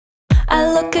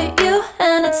look at you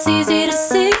and it's easy to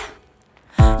see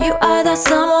you are that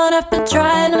someone I've been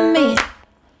trying to meet.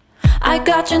 I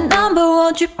got your number,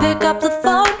 won't you pick up the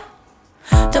phone?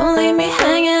 Don't leave me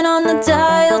hanging on the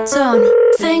dial tone.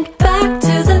 Think back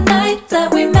to the night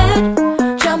that we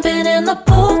met, jumping in the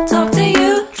pool, talk to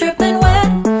you, dripping wet.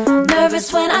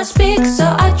 Nervous when I speak, so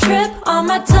I trip on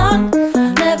my tongue.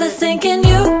 Never thinking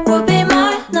you would be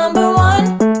my number one.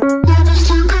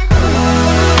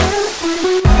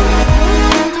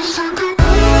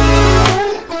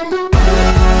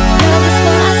 Nervous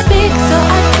when I speak, so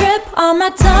I trip on my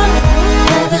tongue.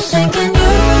 Never thinking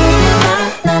you would be my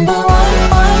number one.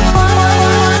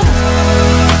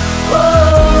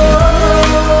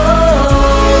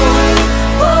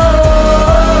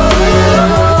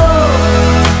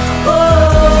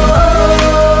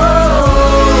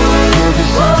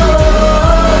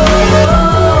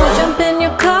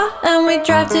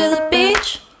 Drive to the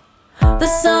beach. The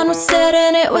sun was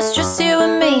setting, it was just you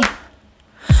and me.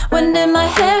 Wind in my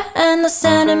hair and the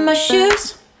sand in my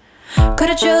shoes.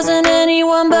 Could've chosen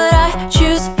anyone, but